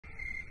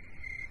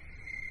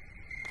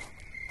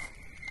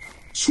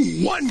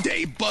One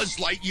day, Buzz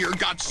Lightyear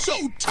got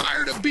so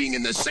tired of being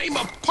in the same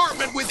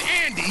apartment with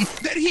Andy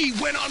that he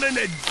went on an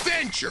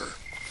adventure.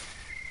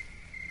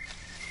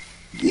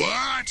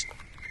 What?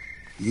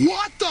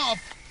 What the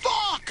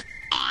fuck?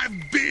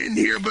 I've been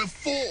here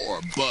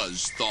before,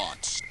 Buzz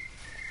thought.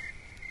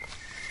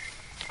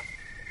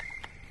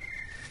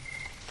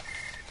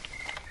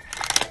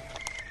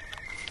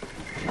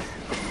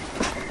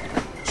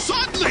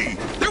 Suddenly,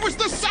 there was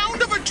the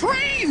sound of a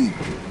train.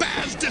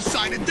 Baz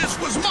decided this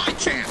was my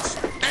chance,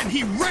 and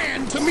he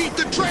ran to meet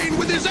the train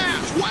with his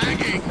ass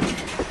wagging.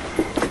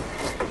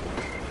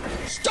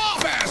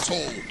 Stop,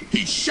 asshole!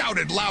 He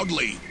shouted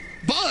loudly.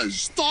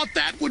 Buzz thought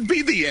that would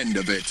be the end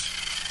of it.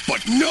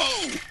 But no!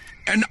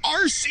 An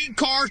RC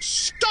car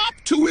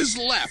stopped to his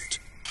left.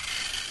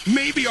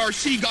 Maybe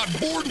RC got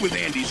bored with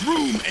Andy's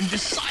room and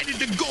decided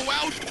to go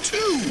out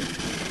too.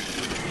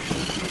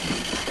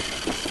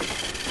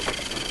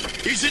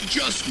 Is it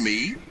just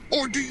me?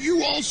 Or do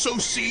you also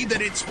see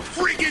that it's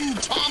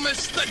friggin'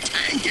 Thomas the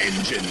Tank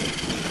Engine?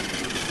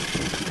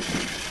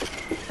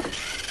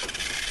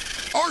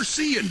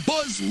 RC and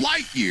Buzz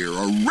Lightyear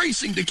are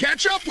racing to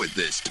catch up with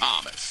this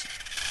Thomas.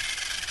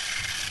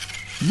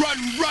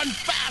 Run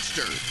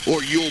faster,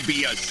 or you'll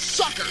be a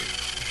sucker.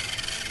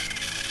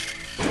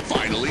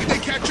 Finally, they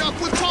catch up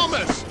with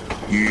Thomas.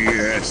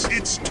 Yes,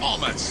 it's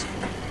Thomas.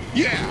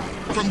 Yeah,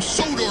 from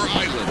Sodor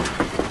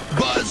Island.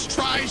 Buzz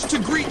tries to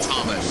greet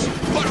Thomas,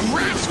 but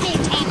Rascal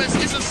Thomas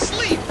is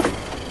asleep.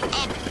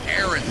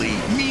 Apparently,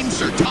 Mean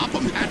Sir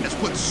Topham Hatters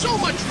put so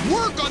much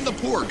work on the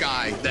poor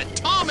guy that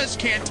Thomas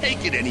can't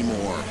take it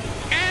anymore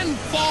and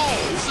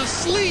falls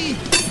asleep.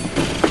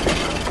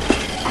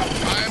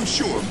 I'm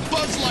sure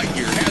Buzz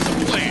Lightyear has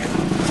a plan.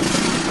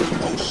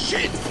 Oh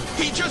shit,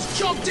 he just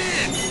jumped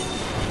in.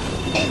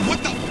 Oh,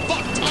 what the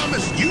fuck,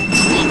 Thomas? You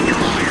dropped your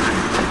iron.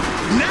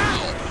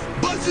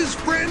 Now, Buzz's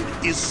friend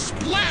is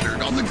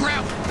splattered on the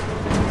gravel.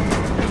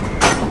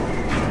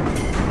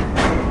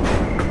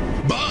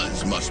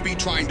 Buzz must be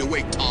trying to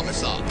wake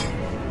Thomas up.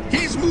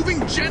 He's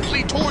moving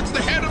gently towards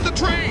the head of the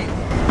train.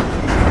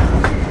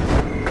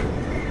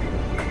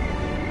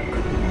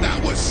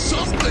 That was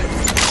something.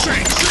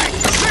 Shank, shank,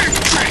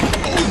 shank, shank.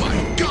 Oh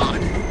my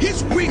god,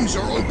 his wings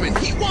are open.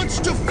 He wants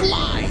to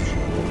fly.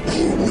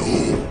 Oh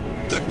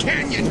no, the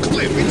canyon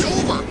cliff is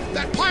over.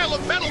 That pile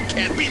of metal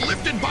can't be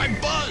lifted by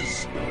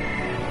Buzz.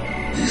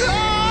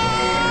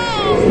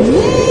 No!